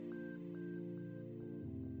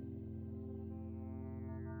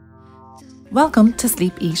Welcome to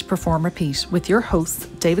Sleep, Eat, Perform, Repeat with your hosts,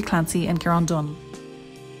 David Clancy and Kieran Dunn.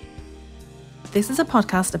 This is a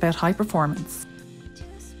podcast about high performance.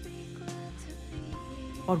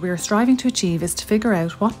 What we are striving to achieve is to figure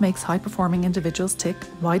out what makes high-performing individuals tick,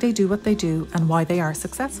 why they do what they do, and why they are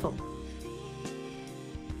successful.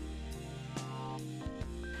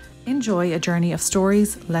 Enjoy a journey of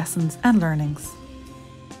stories, lessons, and learnings.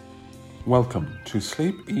 Welcome to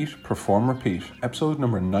Sleep, Eat, Perform, Repeat, episode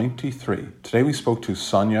number 93. Today we spoke to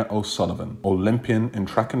Sonia O'Sullivan, Olympian in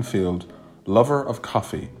track and field, lover of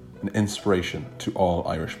coffee, and inspiration to all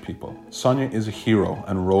Irish people. Sonia is a hero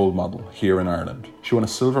and role model here in Ireland. She won a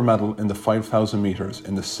silver medal in the 5,000 metres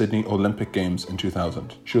in the Sydney Olympic Games in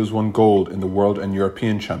 2000. She has won gold in the World and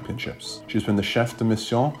European Championships. She's been the chef de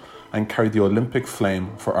mission and carried the Olympic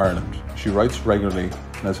flame for Ireland. She writes regularly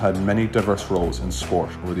and has had many diverse roles in sport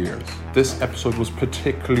over the years. This episode was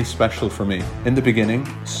particularly special for me. In the beginning,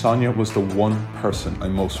 Sonia was the one person I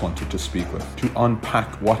most wanted to speak with, to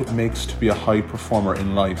unpack what it makes to be a high performer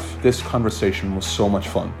in life. This conversation was so much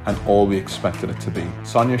fun and all we expected it to be.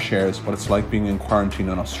 Sonia shares what it's like being in quarantine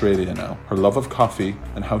in Australia now, her love of coffee,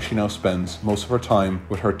 and how she now spends most of her time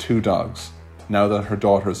with her two dogs, now that her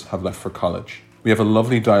daughters have left for college. We have a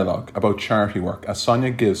lovely dialogue about charity work as Sonia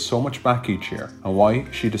gives so much back each year and why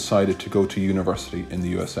she decided to go to university in the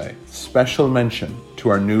USA. Special mention to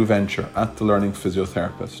our new venture at The Learning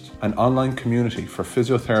Physiotherapist, an online community for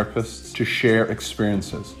physiotherapists to share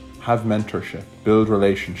experiences, have mentorship, build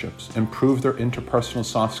relationships, improve their interpersonal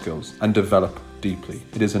soft skills, and develop deeply.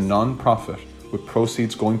 It is a non-profit with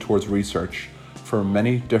proceeds going towards research for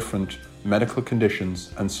many different medical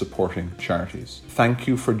conditions and supporting charities. Thank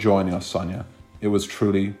you for joining us, Sonia. It was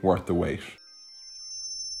truly worth the wait.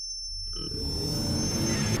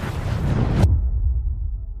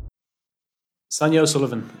 Sonia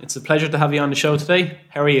O'Sullivan, it's a pleasure to have you on the show today.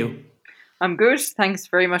 How are you? I'm good. Thanks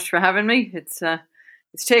very much for having me. It's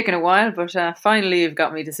taken a while, but finally you've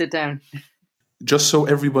got me to sit down. Just so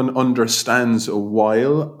everyone understands a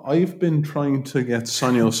while, I've been trying to get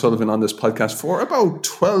Sonia O'Sullivan on this podcast for about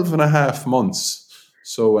 12 and a half months.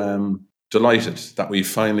 So delighted that we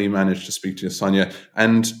finally managed to speak to you, Sonia.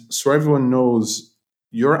 And so everyone knows,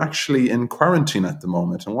 you're actually in quarantine at the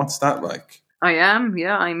moment. And what's that like? I am,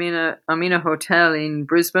 yeah. I'm in a hotel in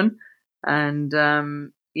Brisbane. And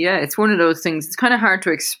it's one of those things. It's kind of hard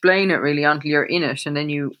to explain it really until you're in it and then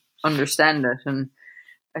you understand it. And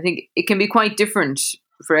I think it can be quite different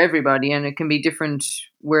for everybody and it can be different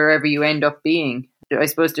wherever you end up being. I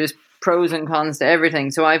suppose there's pros and cons to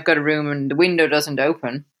everything. So I've got a room and the window doesn't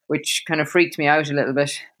open, which kind of freaked me out a little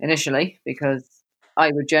bit initially because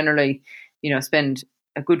I would generally, spend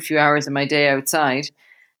a good few hours of my day outside.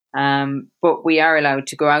 But we are allowed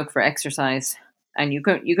to go out for exercise and you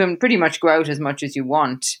can pretty much go out as much as you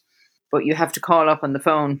want, but you have to call up on the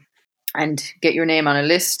phone and get your name on a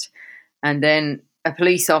list. And then a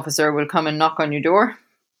police officer will come and knock on your door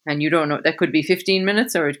and you don't know, that could be 15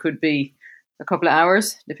 minutes or it could be a couple of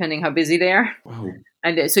hours, depending how busy they are. Wow.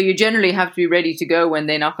 And so you generally have to be ready to go when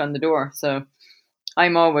they knock on the door. So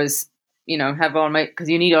I'm always, have all my, because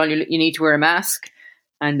you need to wear a mask,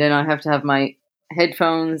 and then I have to have my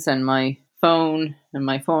headphones and my phone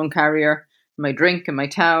carrier, my drink and my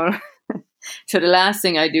towel. So the last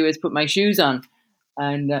thing I do is put my shoes on.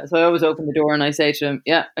 And so I always open the door and I say to them,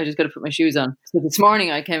 yeah, I just got to put my shoes on. So this morning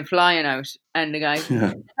I came flying out and the guy,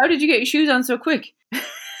 How did you get your shoes on so quick?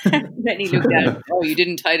 Then he looked down, oh, you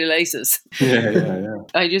didn't tie the laces. Yeah.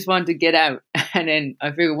 I just want to get out. And then I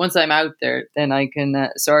figure once I'm out there, then I can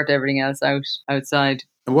sort everything else out outside.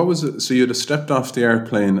 And what was it? So you'd have stepped off the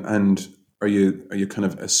airplane and are you kind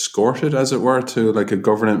of escorted, as it were, to like a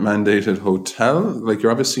government mandated hotel? Like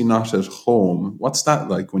you're obviously not at home. What's that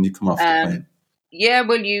like when you come off the plane? Yeah,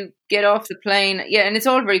 well, you get off the plane. Yeah, and it's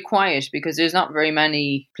all very quiet because there's not very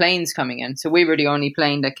many planes coming in. So we were the only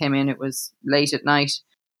plane that came in. It was late at night.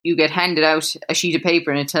 You get handed out a sheet of paper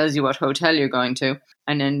and it tells you what hotel you're going to.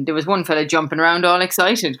 And then there was one fella jumping around all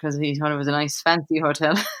excited because he thought it was a nice fancy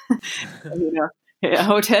hotel. A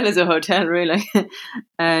hotel is a hotel, really.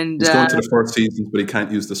 And he's going to the Four Seasons, but he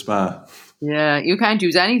can't use the spa. Yeah, you can't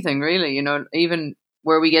use anything, really. Even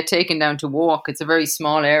where we get taken down to walk, it's a very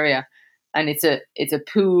small area. And it's a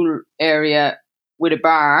pool area with a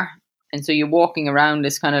bar. And so you're walking around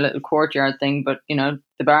this kind of little courtyard thing, but,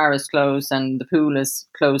 the bar is closed and the pool is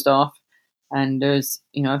closed off. And there's,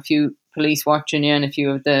 a few police watching you and a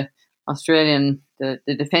few of the Australian, the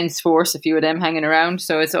Defence Force, a few of them hanging around.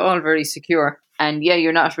 So it's all very secure. And yeah,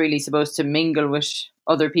 you're not really supposed to mingle with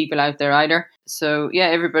other people out there either. So yeah,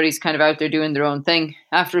 everybody's kind of out there doing their own thing.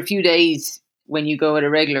 After a few days, when you go at a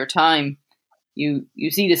regular time, you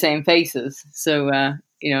see the same faces. So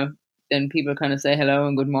then people kind of say hello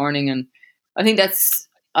and good morning, and I think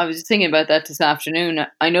I was thinking about that this afternoon.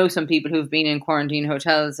 I know some people who've been in quarantine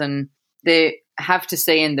hotels and they have to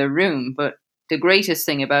stay in their room, but the greatest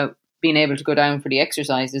thing about being able to go down for the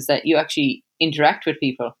exercise is that you actually interact with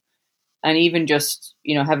people, and even just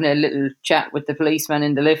having a little chat with the policeman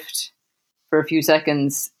in the lift for a few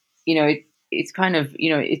seconds. It's kind of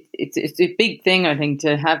it's a big thing, I think,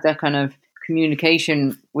 to have that kind of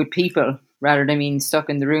communication with people rather than being stuck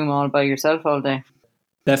in the room all by yourself all day.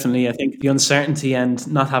 Definitely. I think the uncertainty and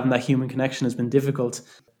not having that human connection has been difficult.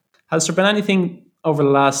 Has there been anything over the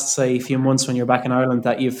last, say, few months when you're back in Ireland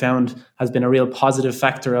that you've found has been a real positive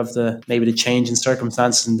factor of maybe the change in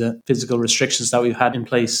circumstances and the physical restrictions that we've had in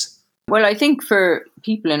place? Well, I think for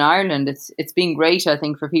people in Ireland, it's been great, I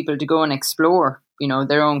think, for people to go and explore,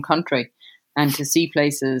 their own country and to see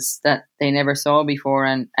places that they never saw before,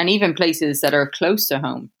 and even places that are close to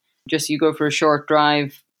home. Just you go for a short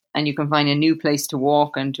drive and you can find a new place to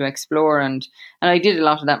walk and to explore. And I did a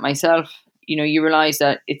lot of that myself. You realize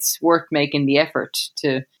that it's worth making the effort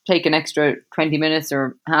to take an extra 20 minutes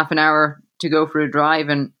or half an hour to go for a drive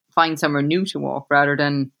and find somewhere new to walk rather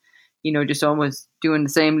than, just always doing the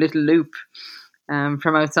same little loop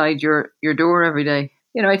from outside your door every day.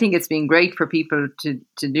 I think it's been great for people to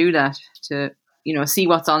do that, to, see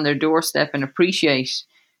what's on their doorstep and appreciate,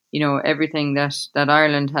 everything that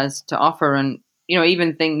Ireland has to offer. And,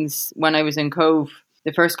 even things when I was in Cobh,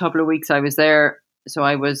 the first couple of weeks I was there, so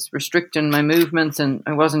I was restricting my movements and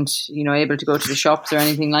I wasn't, able to go to the shops or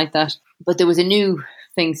anything like that. But there was a new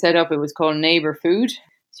thing set up. It was called Neighbour Food.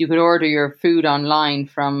 So you could order your food online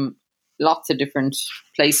from lots of different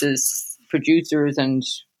places, producers and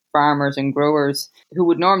farmers and growers who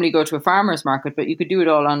would normally go to a farmer's market, but you could do it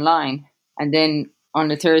all online. And then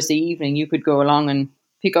on a Thursday evening, you could go along and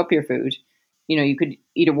pick up your food. You could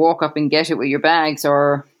either walk up and get it with your bags,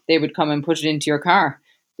 or they would come and put it into your car,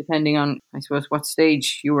 depending on, I suppose, what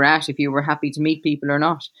stage you were at, if you were happy to meet people or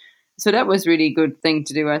not. So that was really a good thing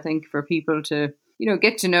to do, I think, for people to,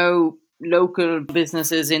 get to know local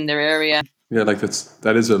businesses in their area. Yeah,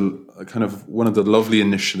 that is a kind of one of the lovely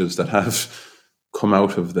initiatives that have come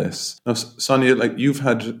out of this. Now, Sonia, you've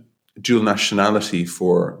had dual nationality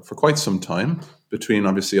for quite some time, between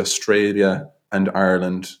obviously Australia and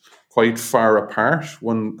Ireland, quite far apart,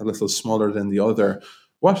 one a little smaller than the other.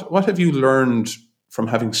 What have you learned from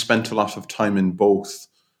having spent a lot of time in both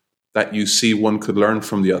that you see one could learn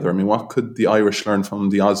from the other? I mean, what could the Irish learn from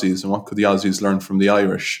the Aussies, and what could the Aussies learn from the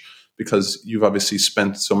Irish? Because you've obviously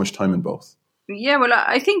spent so much time in both. Yeah, well,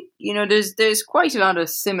 I think, there's quite a lot of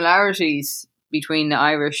similarities between the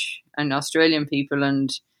Irish and Australian people, and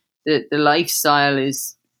the lifestyle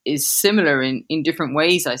is similar in different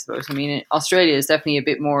ways, I suppose. I mean, Australia is definitely a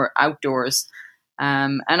bit more outdoors.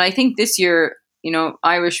 And I think this year,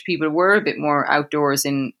 Irish people were a bit more outdoors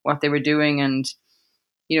in what they were doing, and,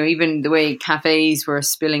 even the way cafes were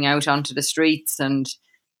spilling out onto the streets, and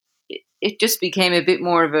it just became a bit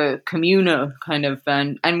more of a communal kind of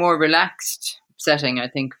and more relaxed setting, I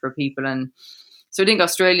think, for people. And so I think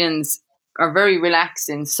Australians are very relaxed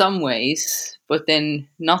in some ways, but then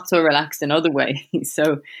not so relaxed in other ways.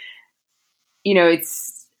 So,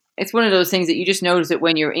 it's one of those things that you just notice it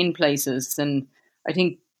when you're in places. And I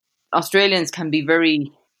think Australians can be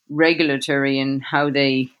very regulatory in how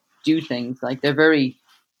they do things. Like, they're very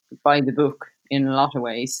by the book in a lot of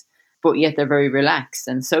ways, but yet they're very relaxed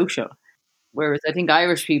and social. Whereas I think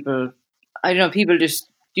Irish people, people just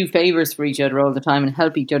do favours for each other all the time and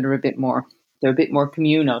help each other a bit more. They're a bit more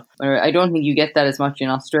communal. Where I don't think you get that as much in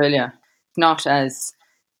Australia. Not as,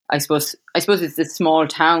 I suppose it's the small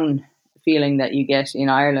town feeling that you get in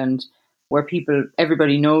Ireland, where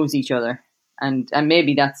everybody knows each other. And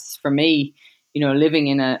maybe that's, for me, living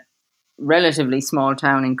in a relatively small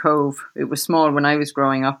town in Cobh. It was small when I was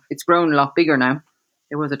growing up. It's grown a lot bigger now.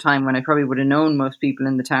 There was a time when I probably would have known most people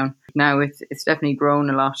in the town. Now it's definitely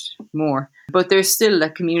grown a lot more. But there's still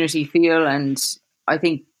that community feel, and I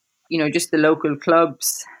think, just the local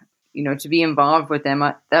clubs, to be involved with them,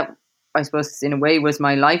 that I suppose in a way was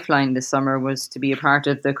my lifeline this summer, was to be a part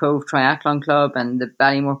of the Cobh Triathlon Club and the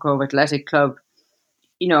Ballymore Cobh Athletic Club,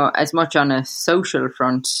 as much on a social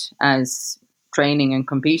front as training and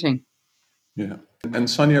competing. Yeah. And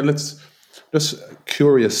Sonia, just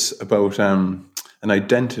curious about an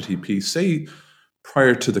identity piece. Say,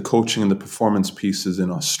 prior to the coaching and the performance pieces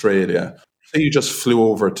in Australia, say you just flew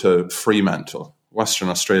over to Fremantle, Western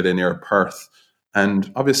Australia, near Perth,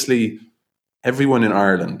 and obviously everyone in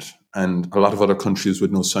Ireland and a lot of other countries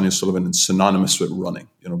would know Sonia Sullivan is synonymous with running,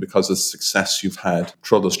 because of the success you've had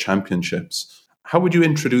through those championships. How would you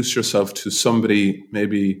introduce yourself to somebody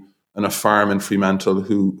maybe on a farm in Fremantle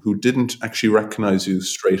who didn't actually recognize you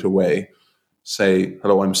straight away? Say,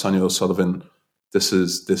 hello, I'm Sonia O'Sullivan. This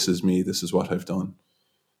is me. This is what I've done.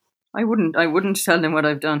 I wouldn't tell them what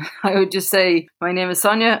I've done. I would just say, my name is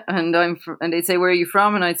Sonia, and and they'd say, where are you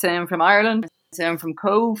from? And I'd say, I'm from Ireland. I'd say, I'm from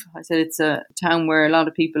Cove. I said, it's a town where a lot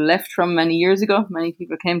of people left from many years ago. Many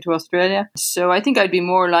people came to Australia. So I think I'd be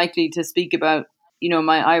more likely to speak about,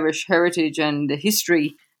 my Irish heritage and the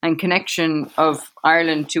history and connection of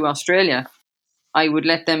Ireland to Australia. I would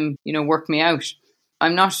let them, work me out.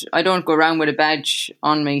 I don't go around with a badge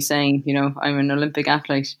on me saying, I'm an Olympic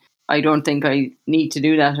athlete. I don't think I need to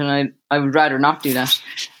do that, and I would rather not do that.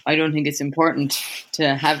 I don't think it's important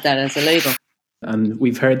to have that as a label. And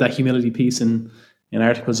we've heard that humility piece in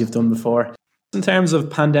articles you've done before. In terms of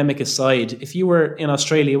pandemic aside, if you were in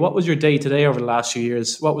Australia, what was your day-to-day over the last few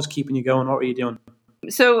years? What was keeping you going? What were you doing?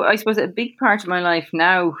 So I suppose a big part of my life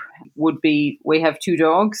now would be, we have 2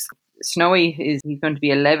 dogs. Snowy he's going to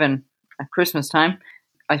be 11 at Christmas time.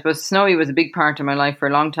 I suppose Snowy was a big part of my life for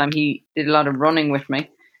a long time. He did a lot of running with me.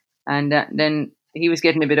 And then he was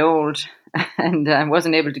getting a bit old and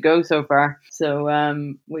wasn't able to go so far.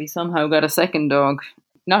 So we somehow got a second dog.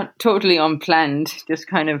 Not totally unplanned, just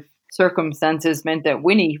kind of circumstances meant that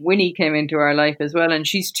Winnie came into our life as well. And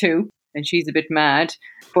she's 2 and she's a bit mad.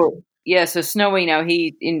 But yeah, so Snowy now,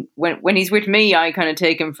 when he's with me, I kind of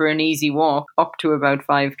take him for an easy walk up to about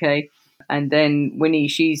 5k. And then Winnie,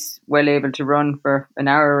 she's well able to run for an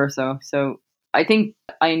hour or so. So I think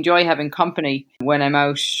I enjoy having company when I'm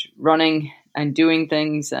out running and doing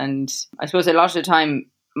things. And I suppose a lot of the time,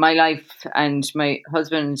 my life and my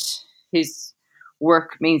husband's, his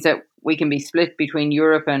work means that we can be split between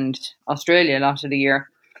Europe and Australia a lot of the year.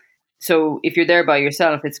 So if you're there by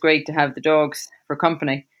yourself, it's great to have the dogs for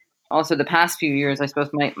company. Also, the past few years, I suppose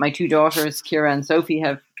my 2 daughters, Kira and Sophie,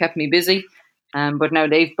 have kept me busy. But now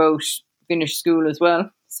they've both finished school as well.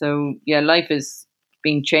 So yeah, life is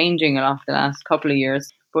been changing a lot the last couple of years.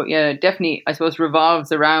 But yeah, definitely, I suppose,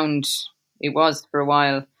 revolves around, it was for a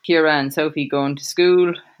while, Kira and Sophie going to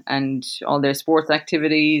school and all their sports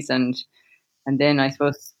activities. And then I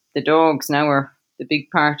suppose the dogs now are the big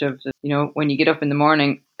part of, when you get up in the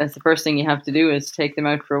morning, that's the first thing you have to do is take them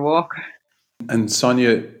out for a walk. And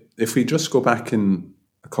Sonia, if we just go back in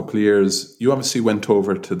a couple of years, you obviously went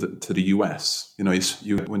over to the US.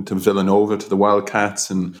 You went to Villanova, to the Wildcats,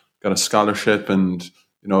 and got a scholarship. And,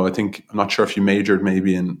 I think, I'm not sure if you majored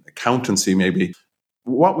maybe in accountancy, maybe.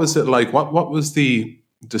 What was it like? What was the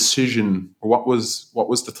decision, or what was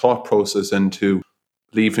the thought process into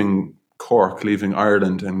leaving Cork, leaving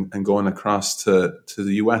Ireland and going across to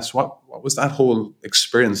the US? What was that whole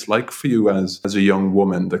experience like for you as a young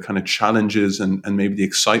woman, the kind of challenges and maybe the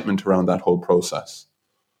excitement around that whole process?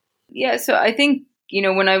 Yeah, so I think,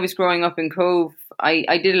 when I was growing up in Cove,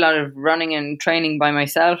 I did a lot of running and training by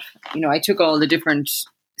myself. I took all the different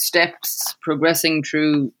steps progressing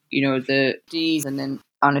through, the Ds, and then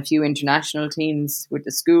on a few international teams with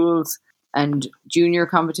the schools and junior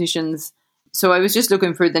competitions. So I was just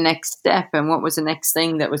looking for the next step and what was the next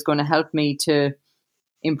thing that was going to help me to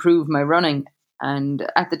improve my running. And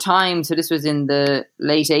at the time, so this was in the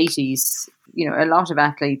late 80s, a lot of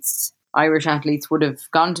athletes, Irish athletes, would have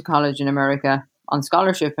gone to college in America on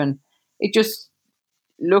scholarship, and it just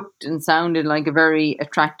looked and sounded like a very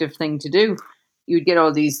attractive thing to do. You'd get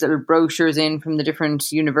all these little brochures in from the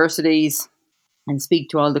different universities and speak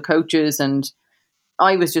to all the coaches, and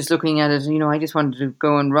I was just looking at it, I just wanted to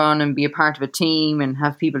go and run and be a part of a team and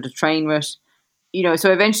have people to train with.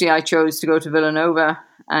 So eventually I chose to go to Villanova,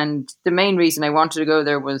 and the main reason I wanted to go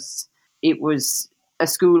there was it was a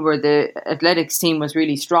school where the athletics team was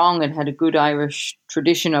really strong and had a good Irish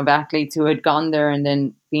tradition of athletes who had gone there and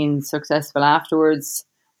then been successful afterwards,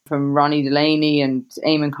 from Ronnie Delaney and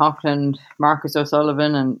Eamon Coughlin, Marcus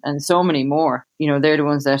O'Sullivan, and so many more. They're the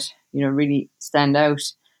ones that, really stand out.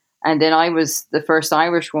 And then I was the first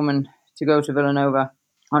Irish woman to go to Villanova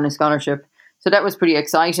on a scholarship. So that was pretty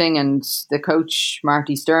exciting. And the coach,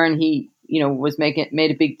 Marty Stern, he,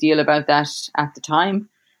 made a big deal about that at the time.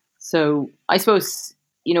 So I suppose,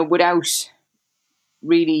 without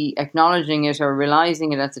really acknowledging it or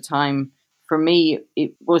realizing it at the time, for me,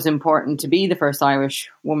 it was important to be the first Irish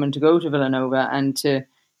woman to go to Villanova and to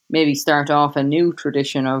maybe start off a new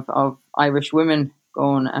tradition of Irish women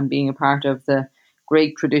going and being a part of the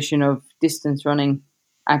great tradition of distance running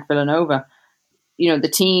at Villanova.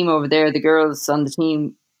 The team over there, the girls on the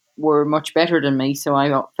team were much better than me. So I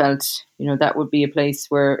felt, that would be a place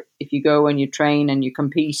where if you go and you train and you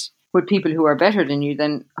compete with people who are better than you,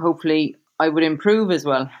 then hopefully I would improve as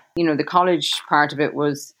well. The college part of it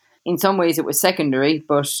was in some ways it was secondary,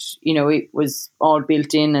 but, it was all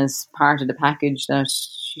built in as part of the package that,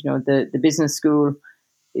 the business school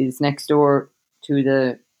is next door to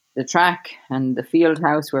the track and the field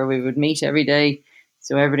house where we would meet every day.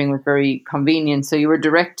 So everything was very convenient. So you were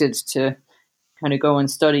directed to kind of go and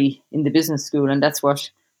study in the business school. And that's what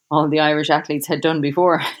all the Irish athletes had done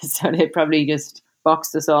before. So they probably just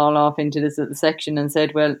boxed us all off into this little section and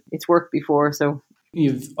said, well, it's worked before. So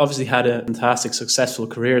you've obviously had a fantastic, successful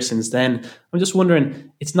career since then. I'm just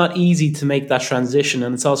wondering, it's not easy to make that transition,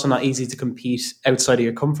 and it's also not easy to compete outside of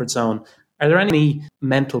your comfort zone. Are there any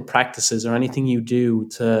mental practices or anything you do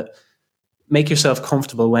to make yourself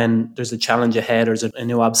comfortable when there's a challenge ahead or there's a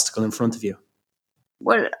new obstacle in front of you?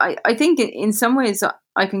 Well, I think in some ways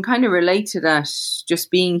I can kind of relate to that just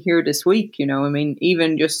being here this week,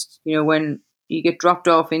 even just, when you get dropped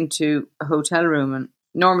off into a hotel room, and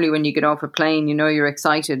normally when you get off a plane, you're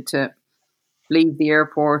excited to leave the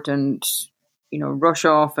airport and, rush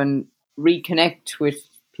off and reconnect with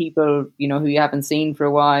people, who you haven't seen for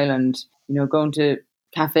a while, and, going to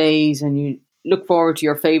cafes, and you look forward to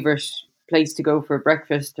your favorite place to go for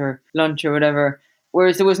breakfast or lunch or whatever.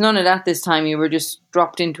 Whereas there was none of that this time. You were just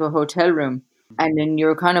dropped into a hotel room, and then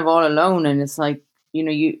you're kind of all alone. And it's like,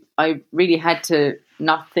 I really had to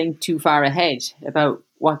not think too far ahead about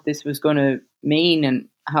what this was going to mean and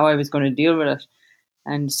how I was going to deal with it.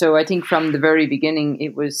 And so I think from the very beginning,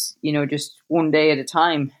 it was, just one day at a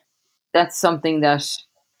time. That's something that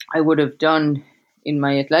I would have done in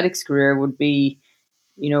my athletics career, would be,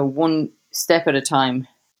 one step at a time.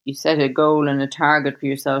 You set a goal and a target for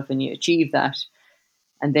yourself and you achieve that.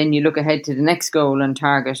 And then you look ahead to the next goal and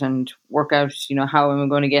target and work out, how am I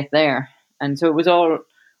going to get there? And so it was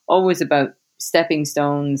always about stepping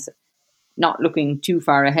stones, not looking too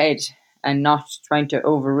far ahead and not trying to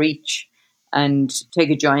overreach and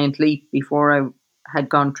take a giant leap before I had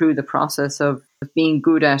gone through the process of being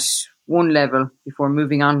good at one level before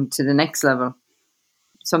moving on to the next level.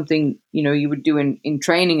 Something, you would do in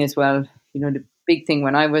training as well. The big thing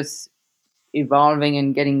when I was evolving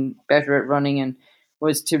and getting better at running and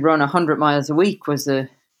was to run 100 miles a week was a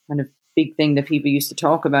kind of big thing that people used to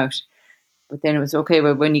talk about. But then it was, okay,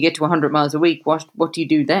 well, when you get to 100 miles a week, what do you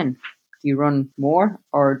do then? Do you run more,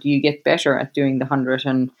 or do you get better at doing the 100?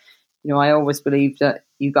 And, I always believed that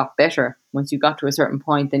you got better. Once you got to a certain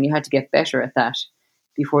point, then you had to get better at that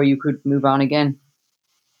before you could move on again.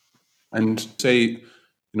 And say,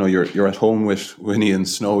 you're at home with Winnie and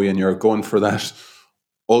Snowy and you're going for that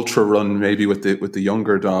ultra run, maybe with the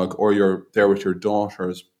younger dog, or you're there with your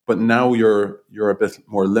daughters. But now you're a bit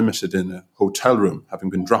more limited in a hotel room, having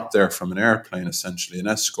been dropped there from an airplane, essentially an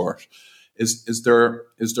escort. Is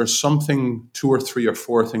there something, 2 or 3 or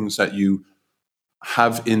 4 things that you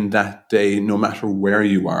have in that day, no matter where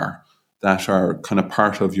you are, that are kind of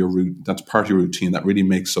part of your routine that really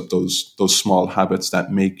makes up those small habits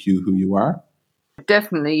that make you who you are?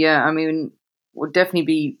 Definitely, yeah. I mean, would definitely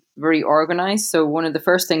be very organized. So one of the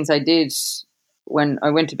first things I did when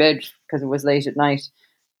I went to bed, because it was late at night,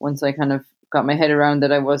 once I kind of got my head around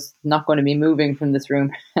that I was not going to be moving from this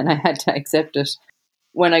room and I had to accept it.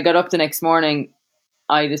 When I got up the next morning,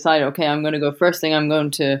 I decided, okay, I'm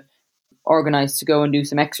going to organize to go and do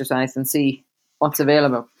some exercise and see what's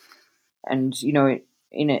available. And,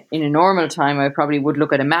 in a normal time, I probably would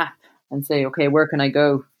look at a map and say, okay, where can I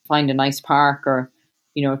go? Find a nice park or,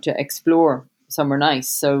 to explore somewhere nice.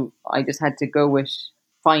 So I just had to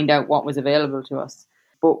find out what was available to us.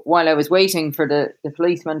 But while I was waiting for the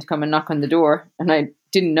policeman to come and knock on the door, and I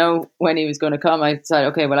didn't know when he was going to come, I decided,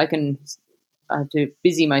 okay, well, I have to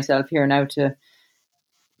busy myself here now to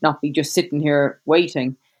not be just sitting here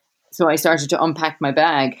waiting. So I started to unpack my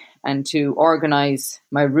bag and to organize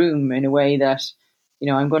my room in a way that,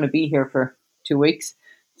 I'm going to be here for 2 weeks.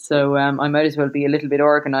 So I might as well be a little bit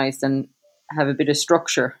organized and have a bit of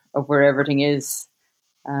structure of where everything is.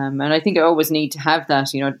 And I think I always need to have that.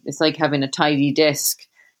 It's like having a tidy desk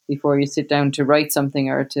before you sit down to write something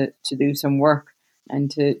or to do some work, and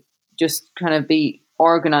to just kind of be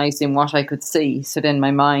organized in what I could see. So then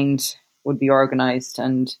my mind would be organized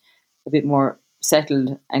and a bit more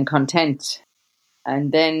settled and content.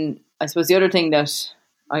 And then I suppose the other thing that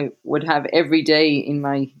I would have every day in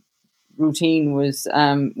my routine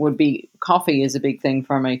would be coffee is a big thing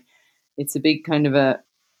for me. It's a big kind of a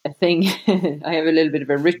thing. I have a little bit of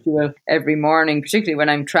a ritual every morning, particularly when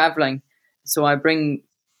I'm traveling. So I bring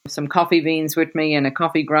some coffee beans with me and a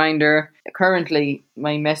coffee grinder. Currently,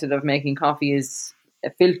 my method of making coffee is a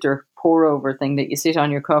filter pour over thing that you sit on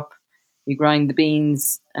your cup. You grind the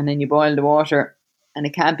beans and then you boil the water, and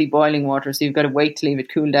it can't be boiling water, so you've got to wait to leave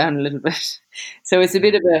it cool down a little bit. So it's a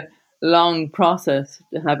bit of long process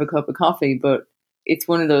to have a cup of coffee, but it's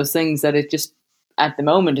one of those things that it just, at the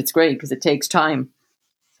moment, it's great because it takes time.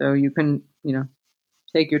 So you can,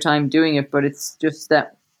 take your time doing it, but it's just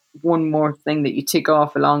that one more thing that you tick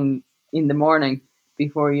off along in the morning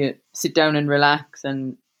before you sit down and relax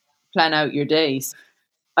and plan out your days.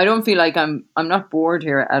 I don't feel like I'm not bored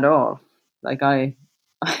here at all. Like I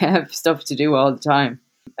have stuff to do all the time.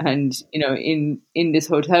 And, in this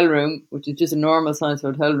hotel room, which is just a normal size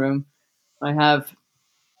hotel room, you have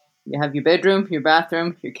your bedroom, your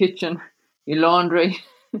bathroom, your kitchen, your laundry,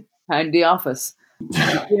 and the office.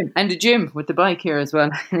 And a gym with the bike here as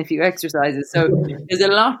well, and a few exercises. So there's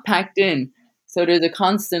a lot packed in. So there's a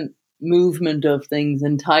constant movement of things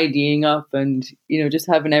and tidying up and, just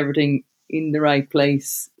having everything in the right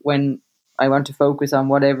place when I want to focus on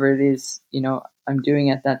whatever it is, I'm doing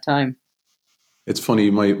at that time. It's funny,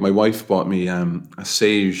 my wife bought me a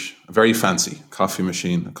Sage, a very fancy coffee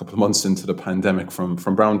machine a couple of months into the pandemic from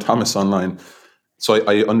Brown Thomas online. So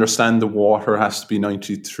I understand the water has to be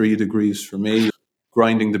 93 degrees for me,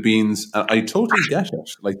 grinding the beans. I totally get it.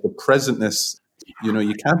 Like the presentness,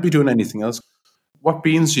 you can't be doing anything else. What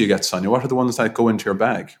beans do you get, Sonia? What are the ones that go into your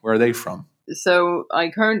bag? Where are they from? So I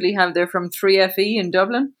currently have, they're from 3FE in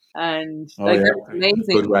Dublin. And they're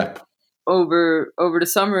amazing. Good rep. Over the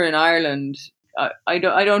summer in Ireland, I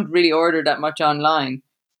don't really order that much online.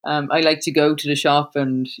 I like to go to the shop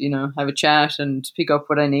and, have a chat and pick up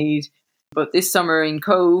what I need. But this summer in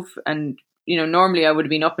Cove, and, normally I would have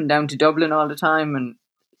been up and down to Dublin all the time and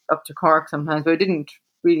up to Cork sometimes, but I didn't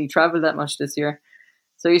really travel that much this year.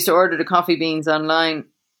 So I used to order the coffee beans online,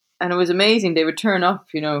 and it was amazing. They would turn up,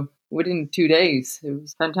 within 2 days. It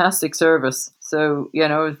was fantastic service. So,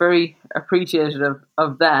 I was very appreciative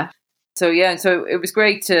of that. So it was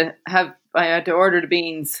great to have. I had to order the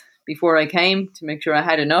beans before I came to make sure I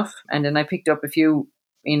had enough. And then I picked up a few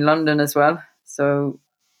in London as well. So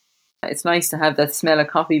it's nice to have that smell of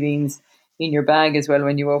coffee beans in your bag as well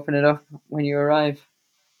when you open it up when you arrive.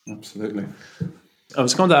 Absolutely. I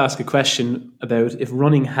was going to ask a question about if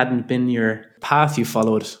running hadn't been your path you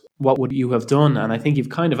followed, what would you have done? And I think you've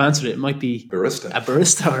kind of answered it. It might be a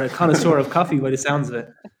barista or a connoisseur of coffee by the sounds of it.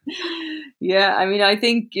 Yeah, I mean, I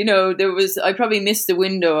think, I probably missed the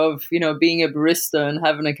window of, being a barista and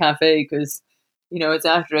having a cafe because, it's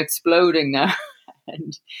after exploding now.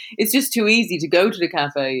 And it's just too easy to go to the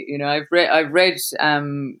cafe. I've read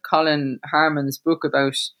Colin Harmon's book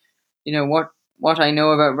about, what I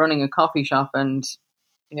know about running a coffee shop, and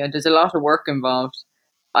there's a lot of work involved.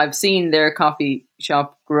 I've seen their coffee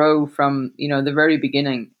shop grow from, the very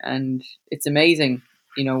beginning, and it's amazing,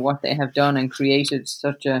 what they have done and created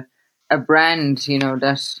such a brand,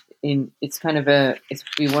 it's kind of it's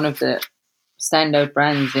one of the standout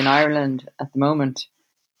brands in Ireland at the moment.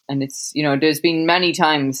 And it's, there's been many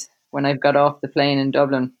times when I've got off the plane in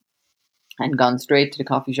Dublin and gone straight to the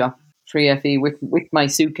coffee shop, 3FE, with my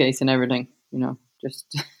suitcase and everything,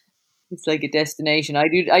 just it's like a destination. I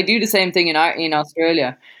do the same thing in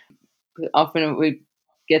Australia. Often we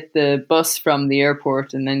get the bus from the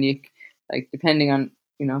airport, and then you, like, depending on,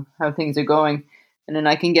 how things are going, and then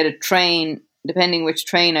I can get a train, depending which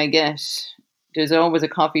train I get. There's always a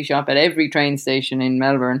coffee shop at every train station in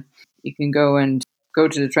Melbourne. You can go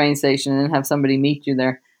to the train station and have somebody meet you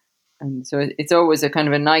there. And so it's always a kind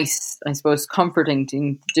of a nice, I suppose, comforting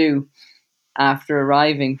thing to do after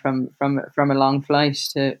arriving from a long flight,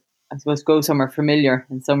 to, I suppose, go somewhere familiar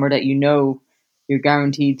and somewhere that you're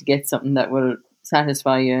guaranteed to get something that will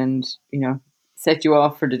satisfy you and, set you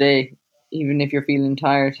off for the day, even if you're feeling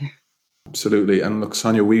tired. Absolutely. And look,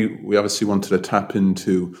 Sonia, we obviously wanted to tap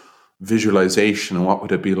into visualization and what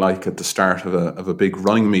would it be like at the start of a big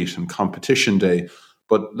running meet and competition day.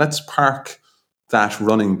 But let's park that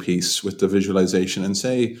running piece with the visualization and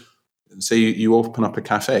say you open up a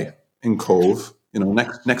cafe in Cove,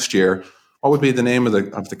 next year. What would be the name of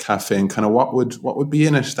the cafe, and kind of what would be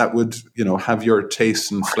in it that would, have your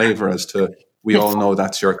taste and flavor, as to, we all know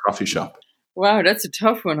that's your coffee shop? Wow, that's a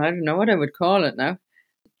tough one. I don't know what I would call it now.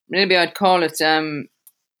 Maybe I'd call it,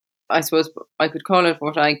 I suppose I could call it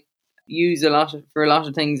what I use for a lot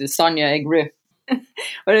of things, is Sonia Egg Rip.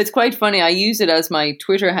 But it's quite funny. I use it as my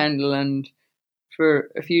Twitter handle and for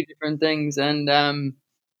a few different things. And a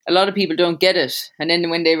lot of people don't get it. And then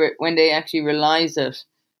when they actually realize it,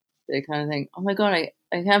 they kind of think, oh my God, I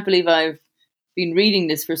can't believe I've been reading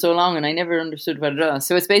this for so long and I never understood what it was.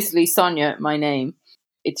 So it's basically Sonia, my name.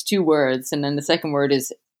 It's 2 words. And then the second word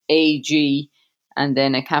is AG, and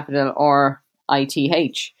then a capital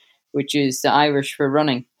RITH, which is the Irish for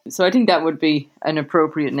running. So I think that would be an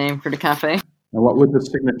appropriate name for the cafe. And what would the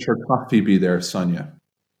signature coffee be there, Sonia?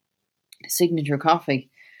 Signature coffee.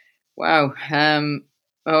 Wow.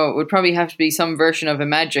 It would probably have to be some version of a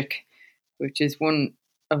Magic, which is one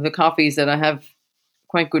of the coffees that I have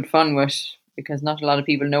quite good fun with because not a lot of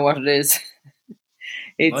people know what it is.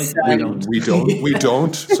 It's I don't. We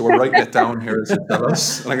don't. So we're writing it down here as you tell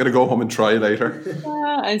us, and I'm going to go home and try later.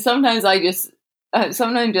 and sometimes I just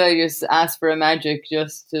ask for a Magic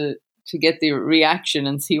just to get the reaction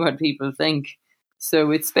and see what people think.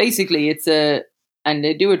 So it's basically and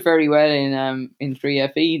they do it very well in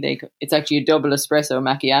 3FE. It's actually a double espresso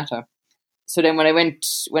macchiato. So then when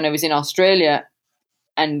I was in Australia,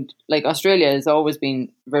 and like Australia has always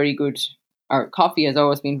been very good, or coffee has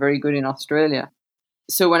always been very good in Australia.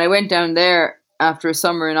 So when I went down there after a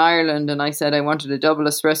summer in Ireland and I said I wanted a double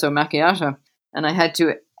espresso macchiato, and I had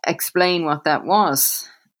to explain what that was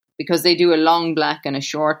because they do a long black and a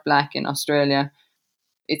short black in Australia.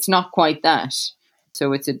 It's not quite that.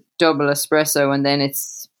 So it's a double espresso and then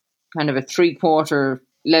it's kind of a 3/4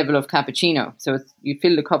 level of cappuccino. So you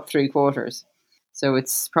fill the cup 3/4. So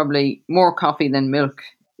it's probably more coffee than milk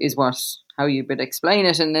is how you would explain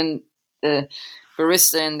it. And then the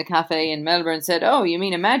barista in the cafe in Melbourne said, "Oh, you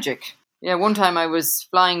mean a Magic?" Yeah, one time I was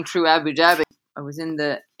flying through Abu Dhabi. I was in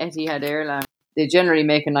the Etihad airline. They generally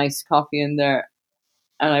make a nice coffee in there.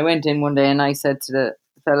 And I went in one day and I said to the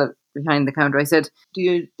fella behind the counter, I said, "Do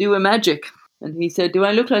you do a Magic?" And he said, "Do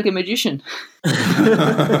I look like a magician?" So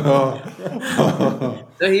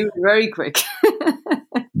he was very quick.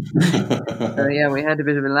 So yeah, we had a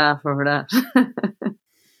bit of a laugh over that.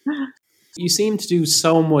 You seem to do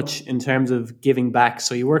so much in terms of giving back.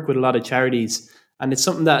 So you work with a lot of charities, and it's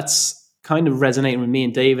something that's kind of resonating with me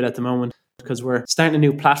and David at the moment because we're starting a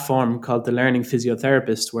new platform called The Learning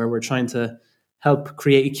Physiotherapist, where we're trying to help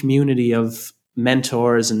create a community of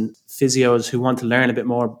mentors and physios who want to learn a bit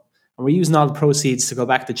more. And we're using all the proceeds to go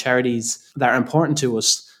back to charities that are important to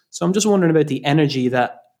us. So I'm just wondering about the energy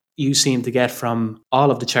that you seem to get from all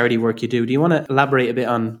of the charity work you do. Do you want to elaborate a bit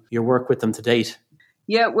on your work with them to date?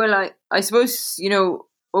 Yeah, well, I suppose,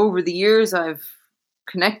 over the years I've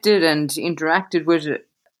connected and interacted with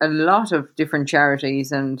a lot of different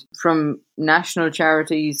charities, and from national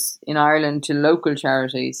charities in Ireland to local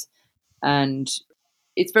charities. And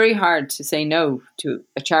it's very hard to say no to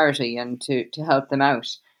a charity and to help them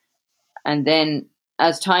out. And then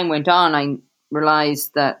as time went on, I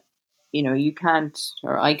realized that, you can't,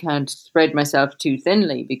 or I can't spread myself too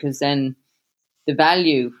thinly because then the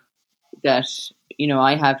value that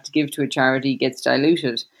I have to give to a charity gets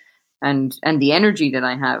diluted, and the energy that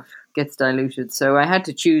I have gets diluted. So I had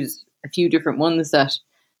to choose a few different ones that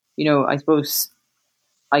I suppose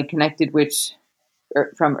I connected with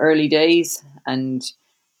from early days and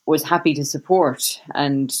was happy to support.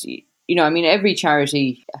 And every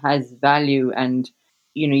charity has value, and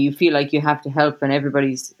you feel like you have to help, and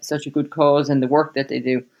everybody's such a good cause and the work that they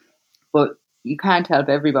do, but you can't help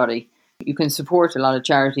everybody. You can support a lot of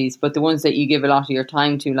charities, but the ones that you give a lot of your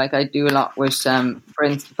time to, like I do a lot with, for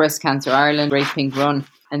instance, Breast Cancer Ireland, Great Pink Run,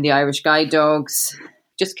 and the Irish Guide Dogs,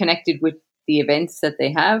 just connected with the events that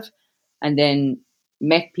they have, and then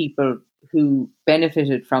met people who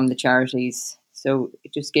benefited from the charities. So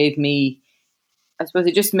it just gave me, I suppose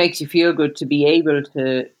it just makes you feel good to be able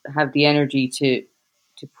to have the energy to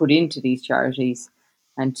put into these charities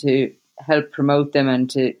and to help promote them and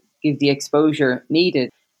to give the exposure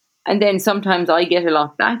needed. And then sometimes I get a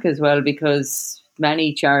lot back as well because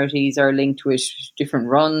many charities are linked with different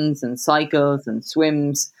runs and cycles and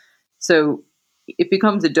swims. So it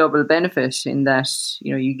becomes a double benefit in that,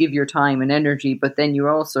 you give your time and energy, but then you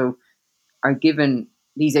also are given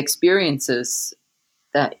these experiences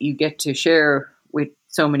that you get to share with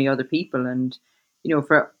so many other people. And,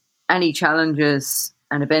 for any challenges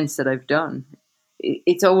and events that I've done,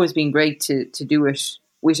 it's always been great to do it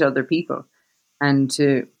with other people and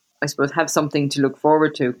to, I suppose, have something to look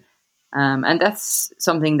forward to. And that's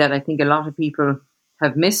something that I think a lot of people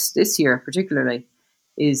have missed this year, particularly,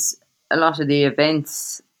 is a lot of the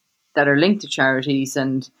events that are linked to charities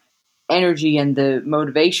and energy and the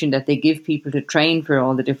motivation that they give people to train for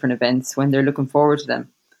all the different events when they're looking forward to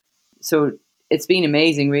them. So it's been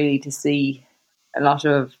amazing, really, to see a lot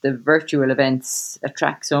of the virtual events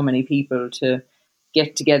attract so many people to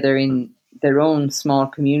get together in their own small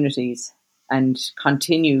communities and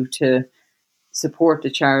continue to support the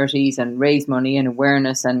charities and raise money and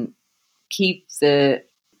awareness and keep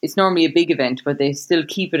it's normally a big event, but they still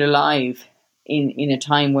keep it alive in a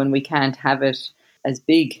time when we can't have it as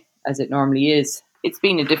big as it normally is. It's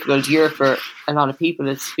been a difficult year for a lot of people.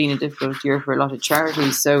 It's been a difficult year for a lot of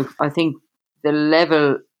charities. So I think the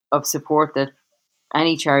level of support that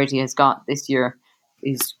any charity has got this year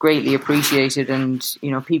is greatly appreciated, and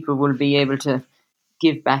people will be able to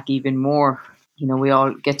give back even more. We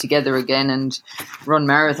all get together again and run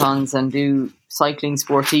marathons and do cycling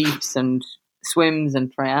sportifs and swims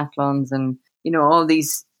and triathlons and, all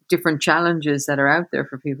these different challenges that are out there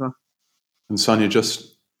for people. And Sonia,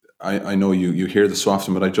 I know you hear this so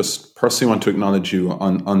often, but I just personally want to acknowledge you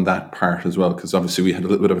on that part as well, because obviously we had a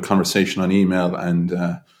little bit of a conversation on email, and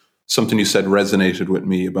something you said resonated with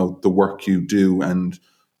me about the work you do, and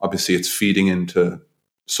obviously it's feeding into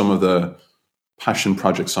some of the passion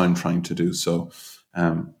projects I'm trying to do. So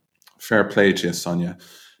fair play to you, Sonia.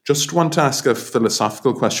 Just want to ask a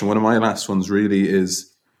philosophical question. One of my last ones really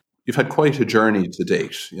is, you've had quite a journey to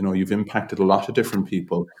date. You've impacted a lot of different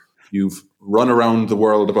people. You've run around the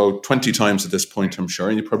world about 20 times at this point, I'm sure,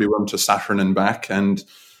 and you probably run to Saturn and back. And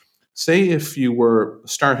say if you were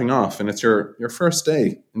starting off and it's your first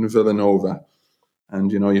day in Villanova,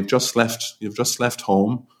 and you've just left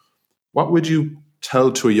home, what would you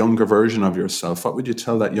tell to a younger version of yourself? What would you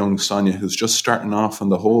tell that young Sonia who's just starting off on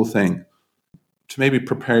the whole thing, to maybe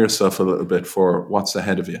prepare yourself a little bit for what's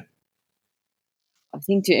ahead of you? I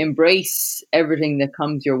think to embrace everything that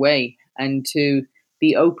comes your way and to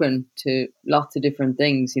be open to lots of different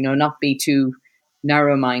things, not be too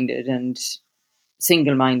narrow-minded and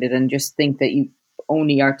single-minded and just think that you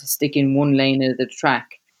only are to stick in one lane of the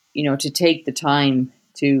track, to take the time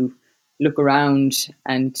to look around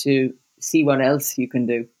and to see what else you can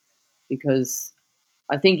do. Because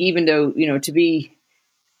I think even though, to be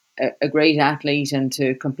a great athlete and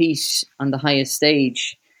to compete on the highest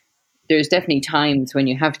stage, there's definitely times when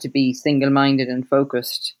you have to be single-minded and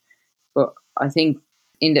focused. But I think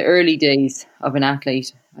in the early days of an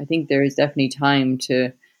athlete, I think there is definitely time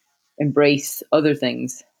to embrace other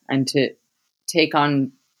things and to take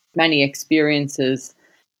on many experiences,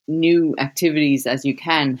 new activities as you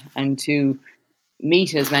can, and to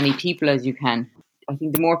meet as many people as you can. I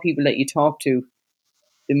think the more people that you talk to,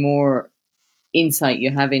 the more insight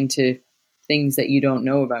you have into things that you don't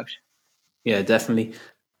know about. Yeah, definitely.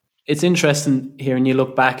 It's interesting hearing you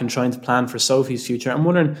look back and trying to plan for Sophie's future. I'm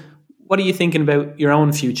wondering, what are you thinking about your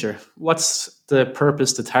own future? What's the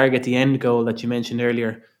purpose, the target, the end goal that you mentioned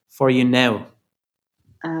earlier for you now?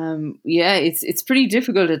 It's pretty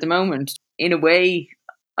difficult at the moment. In a way,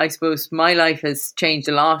 I suppose my life has changed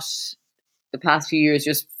a lot the past few years,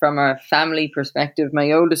 just from a family perspective.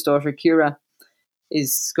 My oldest daughter, Kira,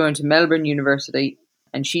 is going to Melbourne University,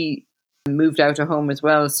 and she moved out of home as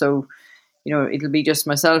well. So, it'll be just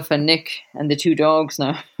myself and Nick and the two dogs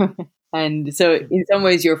now. And so in some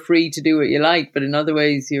ways you're free to do what you like, but in other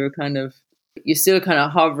ways you're still kind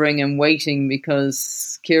of hovering and waiting,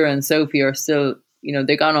 because Kira and Sophie are still,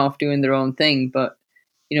 they're gone off doing their own thing, but,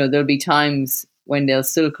 there'll be times when they'll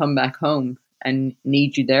still come back home and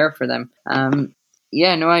need you there for them. I'm not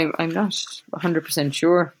 100%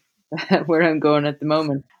 sure where I'm going at the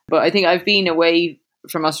moment, but I think I've been away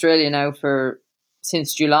from Australia now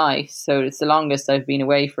since July, so it's the longest I've been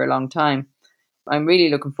away for a long time. I'm really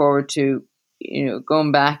looking forward to,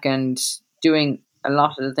 going back and doing a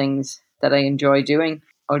lot of the things that I enjoy doing.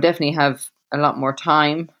 I'll definitely have a lot more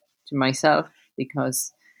time to myself,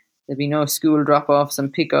 because there'll be no school drop-offs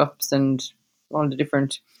and pick-ups and all the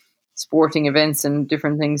different sporting events and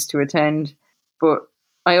different things to attend. But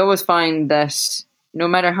I always find that no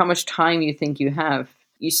matter how much time you think you have,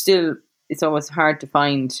 it's always hard to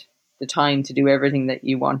find the time to do everything that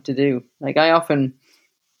you want to do. Like, I often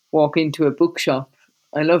walk into a bookshop.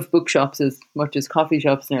 I love bookshops as much as coffee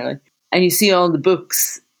shops nearly. And you see all the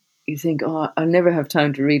books, you think, oh, I'll never have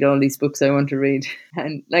time to read all these books I want to read.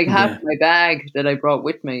 And half my bag that I brought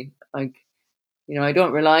with me, I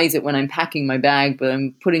don't realize it when I'm packing my bag, but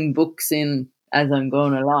I'm putting books in as I'm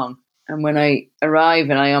going along. And when I arrive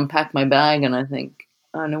and I unpack my bag and I think,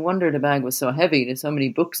 oh, no wonder the bag was so heavy. There's so many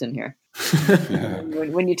books in here.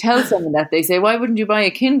 When you tell someone that, they say, why wouldn't you buy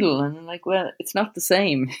a Kindle? And I'm like, well, it's not the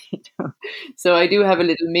same. So I do have a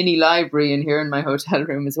little mini library in here in my hotel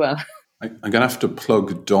room as well. I'm going to have to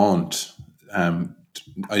plug Daunt.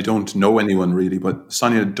 I don't know anyone really, but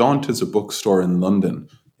Sonia, Daunt is a bookstore in London.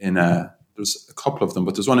 There's a couple of them,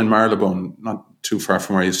 but there's one in Marylebone, not too far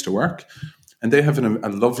from where I used to work. And they have a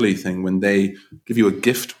lovely thing when they give you a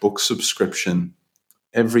gift book subscription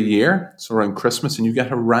every year, so around Christmas, and you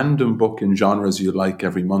get a random book in genres you like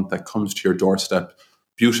every month that comes to your doorstep,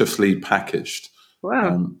 beautifully packaged.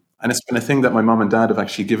 Wow. And it's been a thing that my mom and dad have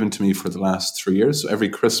actually given to me for the last 3 years. So every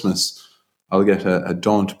Christmas, I'll get a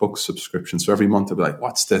Daunt book subscription. So every month I'll be like,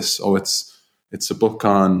 what's this? Oh, it's a book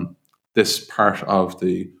on this part of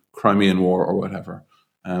the Crimean War or whatever.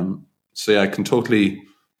 So yeah, I can totally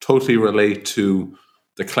relate to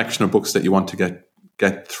the collection of books that you want to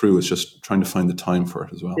get through. It's just trying to find the time for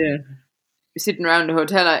it as well. Yeah. sitting around the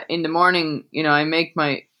hotel in the morning, I make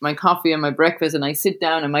my coffee and my breakfast, and I sit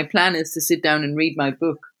down, and my plan is to sit down and read my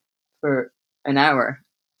book for an hour.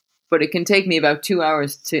 But it can take me about 2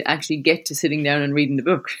 hours to actually get to sitting down and reading the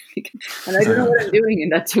book. And I don't know what I'm doing in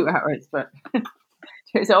that 2 hours, but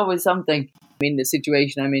there's always something. In the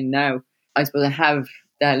situation I'm in now, I suppose I have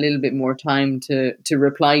that little bit more time to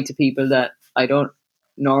reply to people that I don't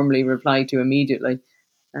normally reply to immediately.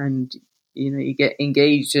 And, you get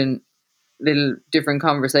engaged in little different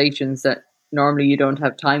conversations that normally you don't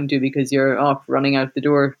have time to because you're off running out the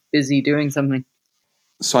door, busy doing something.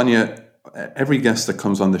 Sonia, every guest that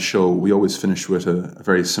comes on the show, we always finish with a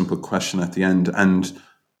very simple question at the end. And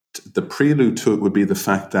the prelude to it would be the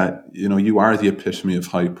fact that, you are the epitome of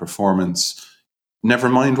high performance. Never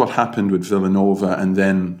mind what happened with Villanova and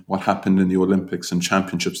then what happened in the Olympics and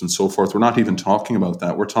championships and so forth. We're not even talking about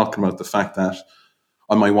that. We're talking about the fact that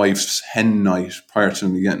on my wife's hen night prior to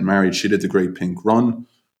me getting married, she did the Great Pink Run.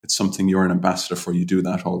 It's something you're an ambassador for. You do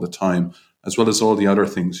that all the time, as well as all the other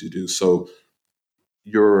things you do. So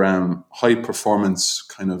your high performance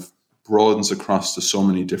kind of broadens across to so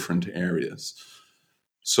many different areas.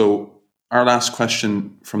 So our last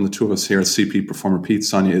question from the two of us here at CP Perform Repeat,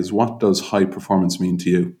 Sonia, is what does high performance mean to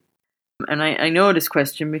you? And I know this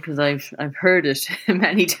question because I've heard it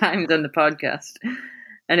many times on the podcast.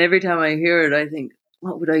 And every time I hear it, I think,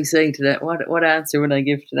 what would I say to that? What answer would I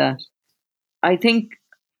give to that? I think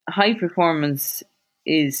high performance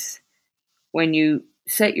is when you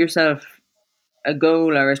set yourself a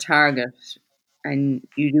goal or a target and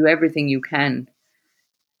you do everything you can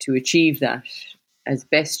to achieve that as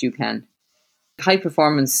best you can. High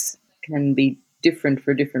performance can be different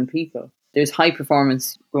for different people. There's high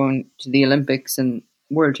performance going to the Olympics and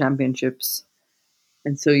World Championships.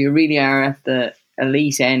 And so you really are at the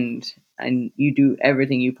elite end and you do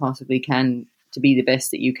everything you possibly can to be the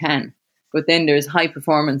best that you can. But then there's high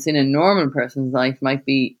performance in a normal person's life, might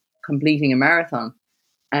be completing a marathon.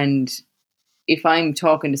 And if I'm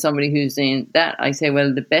talking to somebody who's saying that, I say,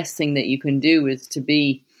 well, the best thing that you can do is to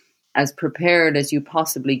be as prepared as you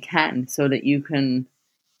possibly can so that you can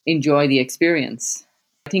enjoy the experience.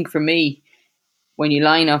 I think for me, when you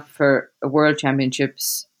line up for a World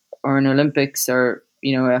Championships or an Olympics or,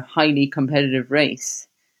 a highly competitive race,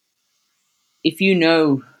 if you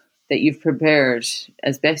know that you've prepared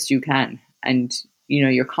as best you can and,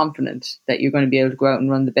 you're confident that you're going to be able to go out and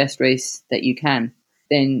run the best race that you can,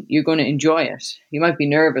 then you're going to enjoy it. You might be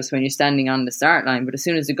nervous when you're standing on the start line, but as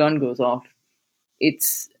soon as the gun goes off,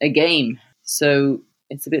 it's a game. So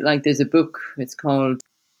it's a bit like there's a book, it's called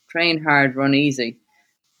Train Hard, Run Easy.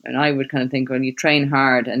 And I would kind of think, well, you train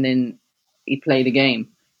hard and then you play the game.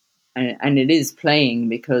 And it is playing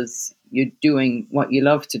because you're doing what you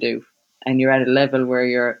love to do. And you're at a level where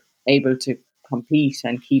you're able to compete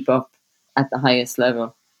and keep up at the highest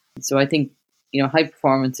level. So I think, high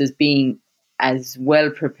performance is being as well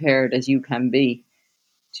prepared as you can be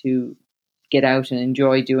to get out and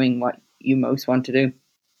enjoy doing what you most want to do.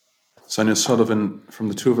 Sonia Sullivan, from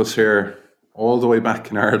the two of us here, all the way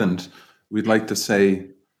back in Ireland, we'd like to say,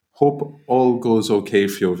 hope all goes okay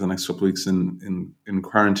for you over the next couple of weeks in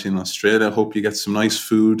quarantine in Australia. Hope you get some nice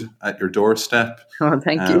food at your doorstep. Oh,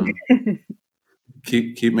 thank you.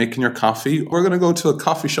 Keep making your coffee. We're going to go to a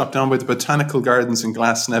coffee shop down by the Botanical Gardens in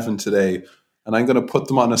Glasnevin today, and I'm going to put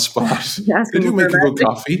them on a spot. They do make a good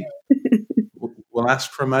coffee. We'll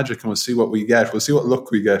ask for a magic and we'll see what we get. We'll see what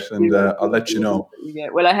luck we get, and I'll let you know. Yeah.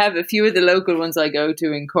 Well, I have a few of the local ones I go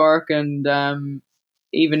to in Cork and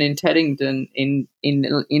even in Teddington in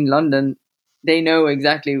London. They know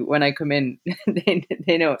exactly when I come in.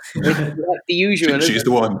 they know the usual. She's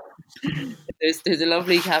the one. There's a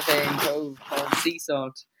lovely cafe in Cove called Sea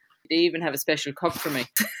Salt. They even have a special cup for me.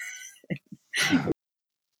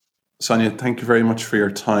 Sonia, thank you very much for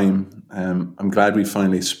your time. I'm glad we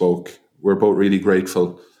finally spoke. We're both really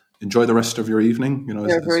grateful. Enjoy the rest of your evening.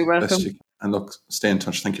 You're very welcome. And look, stay in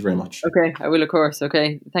touch. Thank you very much. Okay, I will, of course.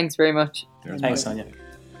 Okay, thanks very much. Thanks, Sonia.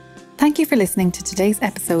 Thank you for listening to today's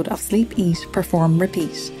episode of Sleep, Eat, Perform,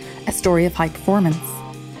 Repeat, a story of high performance.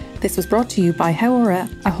 This was brought to you by Hauora,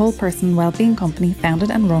 a whole person wellbeing company founded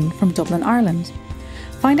and run from Dublin, Ireland.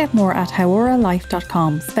 Find out more at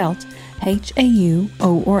hauoralife.com, spelt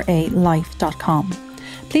HAUORA life.com.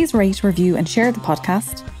 Please rate, review and share the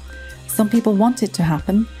podcast. Some people want it to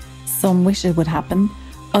happen, some wish it would happen,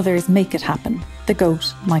 others make it happen. The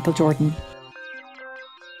GOAT, Michael Jordan.